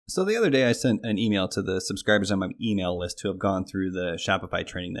So the other day I sent an email to the subscribers on my email list who have gone through the Shopify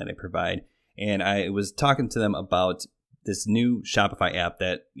training that I provide. And I was talking to them about this new Shopify app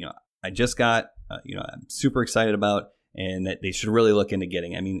that, I just got, I'm super excited about, and that they should really look into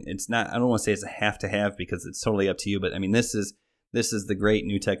getting. I mean, it's not, I don't want to say it's a have to have because it's totally up to you, but I mean, this is the great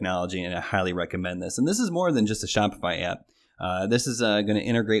new technology, and I highly recommend this. And this is more than just a Shopify app. This is going to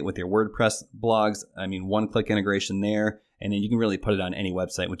integrate with your WordPress blogs. I mean, one-click integration there, and then you can really put it on any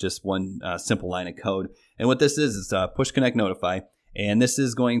website with just one simple line of code. And what this is push, connect, notify. And this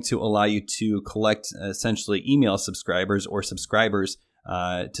is going to allow you to collect essentially email subscribers or subscribers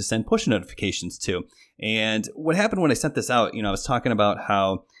to send push notifications to. And what happened when I sent this out, I was talking about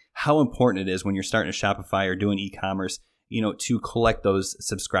how important it is when you're starting a Shopify or doing e-commerce, to collect those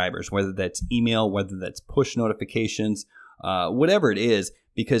subscribers, whether that's email, whether that's push notifications, whatever it is,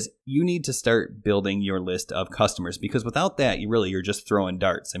 because you need to start building your list of customers, because without that, you're just throwing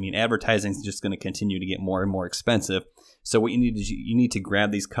darts. I mean, advertising is just going to continue to get more and more expensive. So what you need to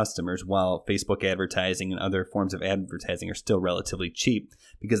grab these customers while Facebook advertising and other forms of advertising are still relatively cheap,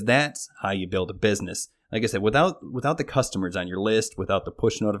 because that's how you build a business. Like I said, without the customers on your list, without the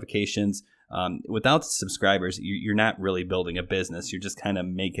push notifications, without the subscribers, you're not really building a business. You're just kind of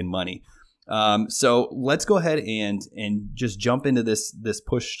making money. So let's go ahead and just jump into this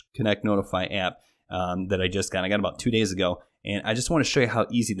Push Connect Notify app that I just got. I got about 2 days ago, and I just want to show you how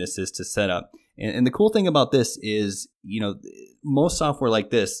easy this is to set up. And the cool thing about this is, most software like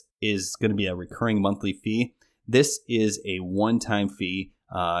this is going to be a recurring monthly fee. This is a one-time fee.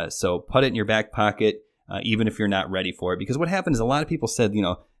 So put it in your back pocket, even if you're not ready for it. Because what happened is a lot of people said,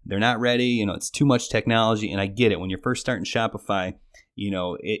 they're not ready. It's too much technology. And I get it. When you're first starting Shopify,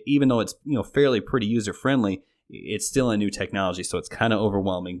 even though it's, fairly pretty user-friendly, it's still a new technology. So it's kind of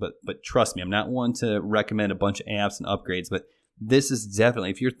overwhelming. But trust me, I'm not one to recommend a bunch of apps and upgrades. But this is definitely,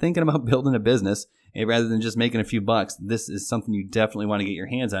 if you're thinking about building a business, and rather than just making a few bucks, this is something you definitely want to get your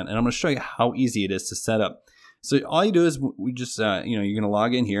hands on. And I'm going to show you how easy it is to set up. So all you do is we just, you're going to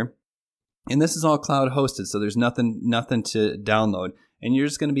log in here. And this is all cloud hosted, so there's nothing to download. And you're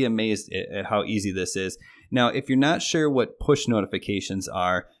just going to be amazed at how easy this is. Now, if you're not sure what push notifications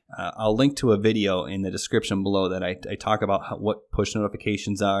are, I'll link to a video in the description below that I talk about what push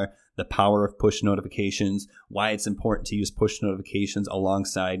notifications are, the power of push notifications, why it's important to use push notifications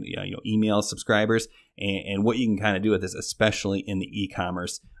alongside email subscribers, and what you can kind of do with this, especially in the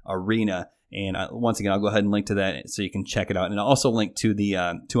e-commerce arena. And once again, I'll go ahead and link to that so you can check it out. And I'll also link to the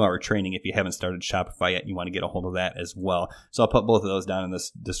 2-hour training if you haven't started Shopify yet and you want to get a hold of that as well. So I'll put both of those down in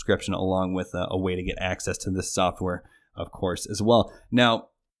this description, along with a way to get access to this software, of course, as well. Now,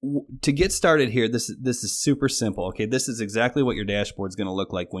 to get started here, this is super simple. Okay, this is exactly what your dashboard is going to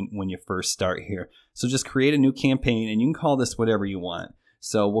look like when you first start here. So just create a new campaign, and you can call this whatever you want.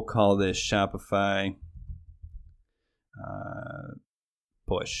 So we'll call this Shopify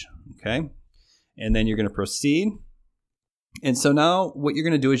push. Okay. And then you're going to proceed. And so now what you're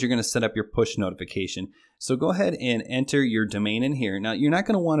going to do is you're going to set up your push notification. So go ahead and enter your domain in here. Now, you're not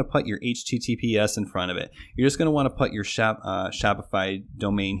going to want to put your HTTPS in front of it. You're just going to want to put your Shopify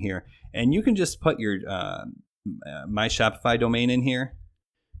domain here. And you can just put your My Shopify domain in here.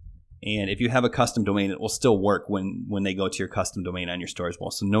 And if you have a custom domain, it will still work when they go to your custom domain on your store as well.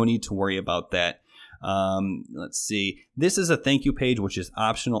 So no need to worry about that. Let's see. This is a thank you page, which is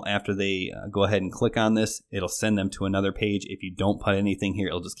optional. After they go ahead and click on this, it'll send them to another page. If you don't put anything here,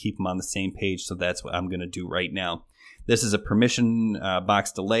 it'll just keep them on the same page. So that's what I'm going to do right now. This is a permission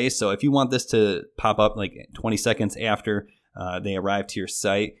box delay. So if you want this to pop up like 20 seconds after they arrive to your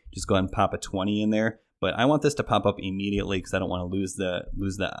site, just go ahead and pop a 20 in there. But I want this to pop up immediately because I don't want to lose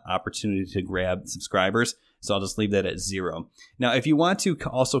the opportunity to grab subscribers. So I'll just leave that at 0. Now, if you want to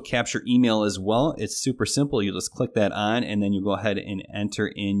also capture email as well, it's super simple. You just click that on, and then you go ahead and enter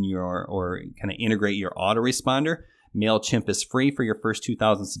in or kind of integrate your autoresponder. MailChimp is free for your first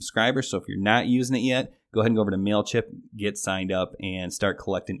 2,000 subscribers. So if you're not using it yet, go ahead and go over to MailChimp, get signed up, and start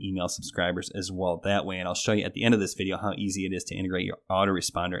collecting email subscribers as well that way. And I'll show you at the end of this video how easy it is to integrate your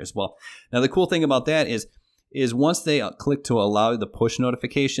autoresponder as well. Now, the cool thing about that is once they click to allow the push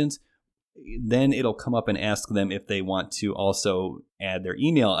notifications, then it'll come up and ask them if they want to also add their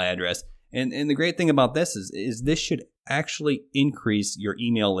email address. And the great thing about this is this should actually increase your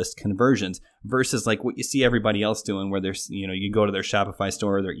email list conversions versus like what you see everybody else doing, where there's, you go to their Shopify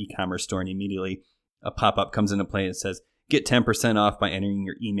store or their e-commerce store and immediately a pop-up comes into play and says, get 10% off by entering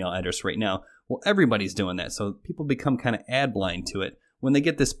your email address right now. Well, everybody's doing that. So people become kind of ad blind to it. When they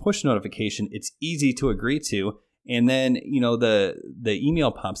get this push notification, it's easy to agree to. And then, the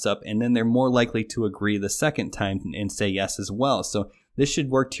email pops up, and then they're more likely to agree the second time and say yes as well. So this should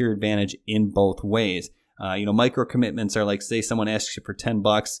work to your advantage in both ways. Micro commitments are like, say someone asks you for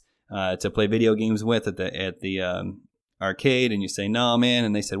 $10 to play video games with at the arcade, and you say no, man,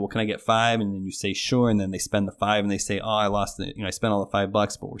 and they said, well, can I get 5? And then you say sure, and then they spend the 5, and they say, oh, I spent all the $5,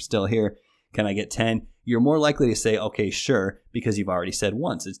 but we're still here. Can I get 10? You're more likely to say, okay, sure, because you've already said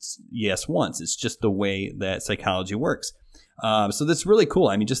once. It's yes once. It's just the way that psychology works. So that's really cool.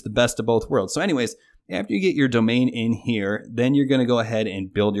 I mean, just the best of both worlds. So anyways, after you get your domain in here, then you're going to go ahead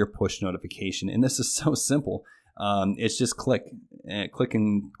and build your push notification. And this is so simple. It's just click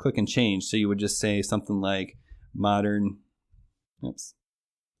and change. So you would just say something like modern. Oops.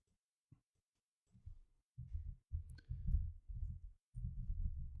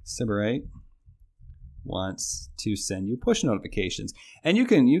 Sybarite wants to send you push notifications, and you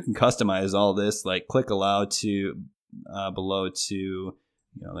can customize all this, like click allow to below to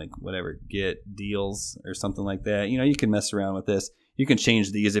like whatever, get deals or something like that. You can mess around with this. You can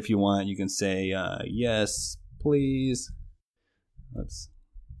change these if you want. You can say yes please. Oops.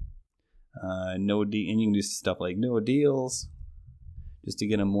 No deal, and you can do stuff like no deals, just to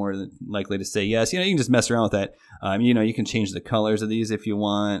get them more likely to say yes. You can just mess around with that. You can change the colors of these if you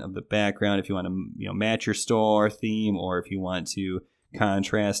want, of the background, if you want to match your store theme, or if you want to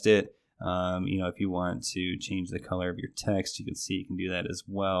contrast it. If you want to change the color of your text, you can do that as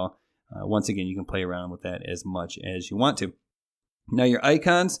well. Once again, you can play around with that as much as you want to. Now your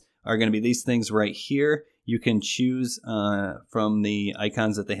icons are going to be these things right here. You can choose from the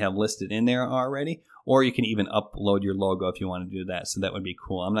icons that they have listed in there already, or you can even upload your logo if you want to do that. So that would be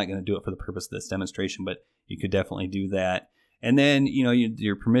cool. I'm not going to do it for the purpose of this demonstration, but you could definitely do that. And then,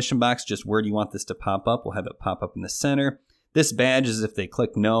 your permission box, just where do you want this to pop up? We'll have it pop up in the center. This badge is if they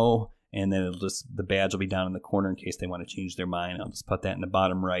click no, and then the badge will be down in the corner in case they want to change their mind. I'll just put that in the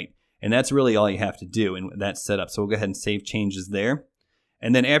bottom right. And that's really all you have to do, and that's set up. So we'll go ahead and save changes there.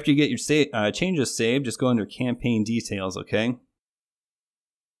 And then after you get your changes saved, just go under campaign details, okay?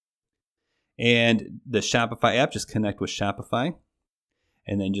 And the Shopify app, just connect with Shopify.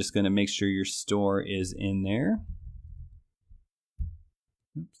 And then just going to make sure your store is in there.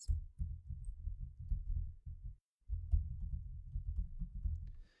 Oops.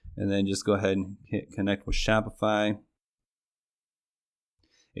 And then just go ahead and hit connect with Shopify.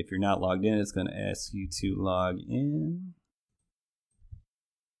 If you're not logged in, it's going to ask you to log in.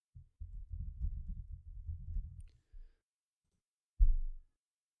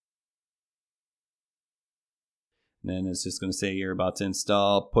 And then it's just going to say you're about to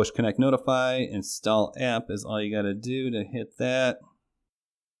install Push Connect Notify. Install app is all you got to do to hit that.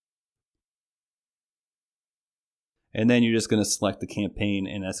 And then you're just going to select the campaign,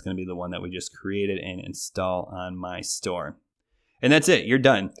 and that's going to be the one that we just created and install on my store. And that's it. You're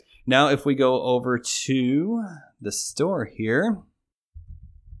done. Now if we go over to the store here,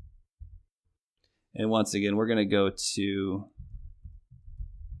 and once again, we're going to go to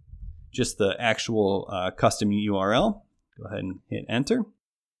just the actual custom URL. Go ahead and hit enter.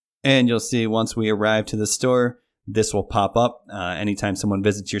 And you'll see once we arrive to the store, this will pop up. Anytime someone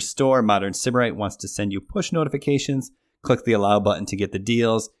visits your store, Modern Sybarite wants to send you push notifications. Click the allow button to get the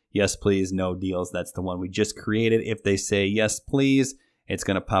deals. Yes, please, no deals. That's the one we just created. If they say yes, please, it's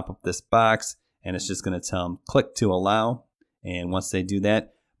going to pop up this box, and it's just going to tell them click to allow. And once they do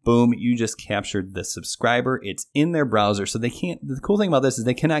that, boom, you just captured the subscriber. It's in their browser, so they can't. The cool thing about this is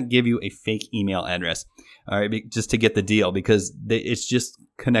they cannot give you a fake email address, all right, just to get the deal, because it's just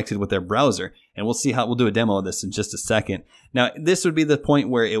connected with their browser. And we'll see how we'll do a demo of this in just a second. Now, this would be the point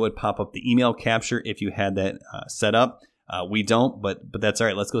where it would pop up the email capture if you had that set up. We don't, but that's all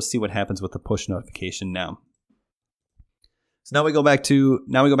right. Let's go see what happens with the push notification now. So now we go back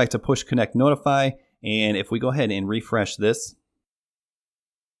to Push Connect Notify, and if we go ahead and refresh this,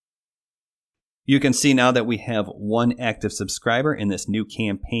 you can see now that we have one active subscriber in this new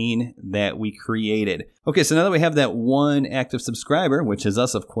campaign that we created. Okay, so now that we have that one active subscriber, which is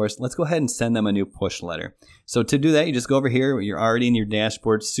us, of course, let's go ahead and send them a new push letter. So to do that, you just go over here. You're already in your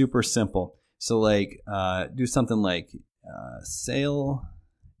dashboard. Super simple. So like, do something like sale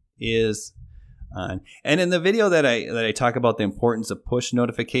is on. And in the video that I talk about the importance of push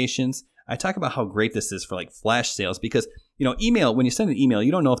notifications, I talk about how great this is for like flash sales, because email, when you send an email,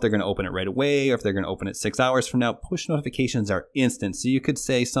 you don't know if they're going to open it right away or if they're going to open it 6 hours from now. Push notifications are instant. So you could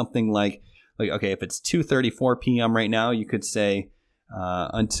say something like okay, if it's 2:34 p.m. right now, you could say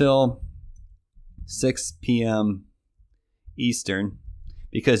until 6 p.m. Eastern,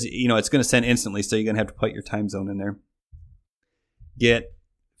 because it's going to send instantly, so you're going to have to put your time zone in there. Get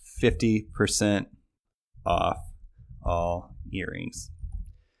 50% off all earrings.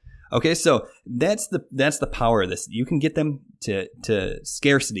 Okay, so that's the power of this. You can get them to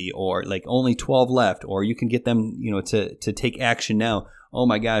scarcity, or like only 12 left, or you can get them, to take action now. Oh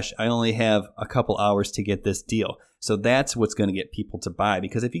my gosh, I only have a couple hours to get this deal. So that's what's going to get people to buy,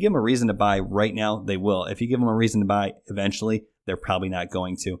 because if you give them a reason to buy right now, they will. If you give them a reason to buy eventually, they're probably not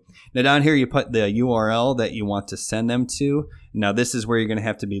going to. Now down here, you put the URL that you want to send them to. Now this is where you're going to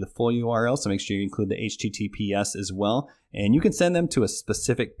have to be the full URL, so make sure you include the HTTPS as well. And you can send them to a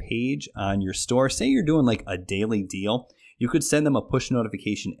specific page on your store. Say you're doing like a daily deal. You could send them a push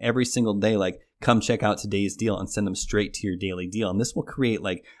notification every single day, like come check out today's deal, and send them straight to your daily deal. And this will create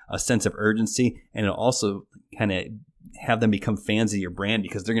like a sense of urgency, and it'll also kind of have them become fans of your brand,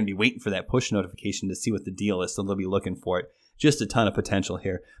 because they're going to be waiting for that push notification to see what the deal is. So they'll be looking for it. Just a ton of potential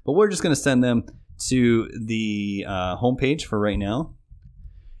here. But we're just going to send them to the homepage for right now.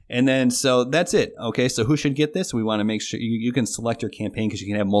 And then, so that's it. Okay, so who should get this? We want to make sure you can select your campaign, because you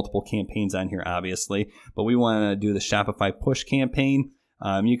can have multiple campaigns on here, obviously. But we want to do the Shopify push campaign.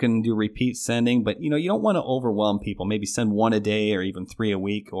 You can do repeat sending, but you don't want to overwhelm people. Maybe send 1 a day, or even 3 a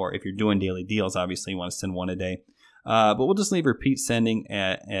week. Or if you're doing daily deals, obviously you want to send 1 a day. But we'll just leave repeat sending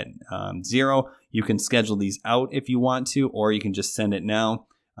at 0. You can schedule these out if you want to, or you can just send it now.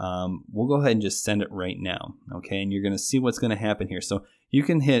 We'll go ahead and just send it right now. Okay, and you're going to see what's going to happen here. So you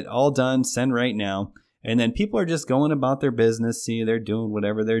can hit all done, send right now, and then people are just going about their business. See, they're doing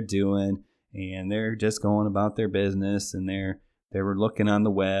whatever they're doing, and they're just going about their business, and they're looking on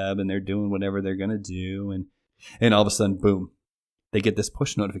the web, and they're doing whatever they're going to do, and all of a sudden, boom, they get this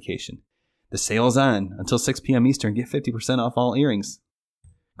push notification. The sale is on until 6 p.m. Eastern. Get 50% off all earrings.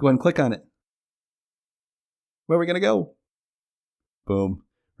 Go ahead and click on it. Where are we going to go? Boom.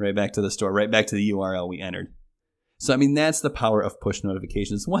 Right back to the store. Right back to the URL we entered. So, I mean, that's the power of push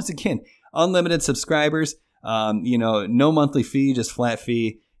notifications. Once again, unlimited subscribers. No monthly fee, just flat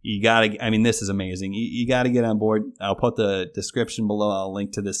fee. You got to, I mean, this is amazing. You got to get on board. I'll put the description below. I'll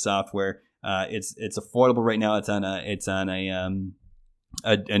link to this software. It's affordable right now. It's on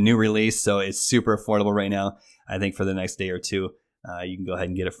a new release, so it's super affordable right now. I think for the next day or two, you can go ahead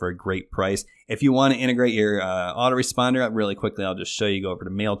and get it for a great price. If you want to integrate your autoresponder, really quickly, I'll just show you. Go over to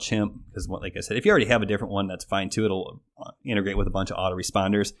MailChimp, because like I said, if you already have a different one, that's fine too. It'll integrate with a bunch of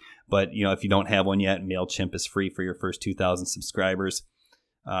autoresponders. But if you don't have one yet, MailChimp is free for your first 2,000 subscribers.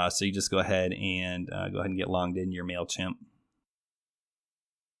 So you just go ahead and get logged in your MailChimp.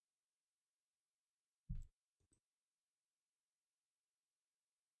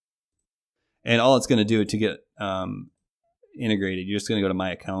 And all it's going to do to get integrated, you're just going to go to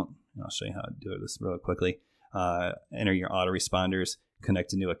My Account. I'll show you how to do this really quickly. Enter your autoresponders,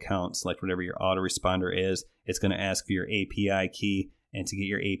 connect a new account, select whatever your autoresponder is. It's going to ask for your API key, and to get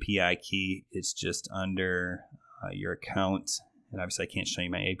your API key, it's just under your account. And obviously, I can't show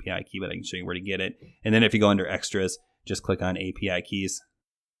you my API key, but I can show you where to get it. And then if you go under Extras, just click on API keys.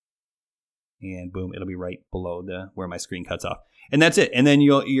 And boom, it'll be right below where my screen cuts off. And that's it. And then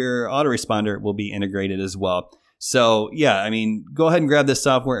your autoresponder will be integrated as well. So yeah, I mean, go ahead and grab this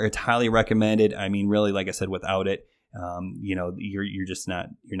software. It's highly recommended. I mean, really, like I said, without it, you're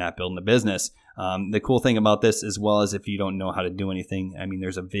not building a business. The cool thing about this, as well as if you don't know how to do anything, I mean,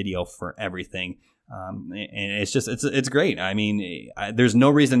 there's a video for everything. And it's great. I mean, there's no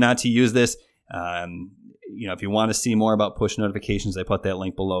reason not to use this. If you want to see more about push notifications, I put that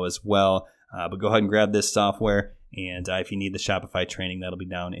link below as well. But go ahead and grab this software. And if you need the Shopify training, that'll be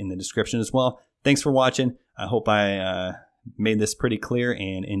down in the description as well. Thanks for watching. I hope I made this pretty clear,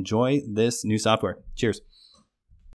 and enjoy this new software. Cheers.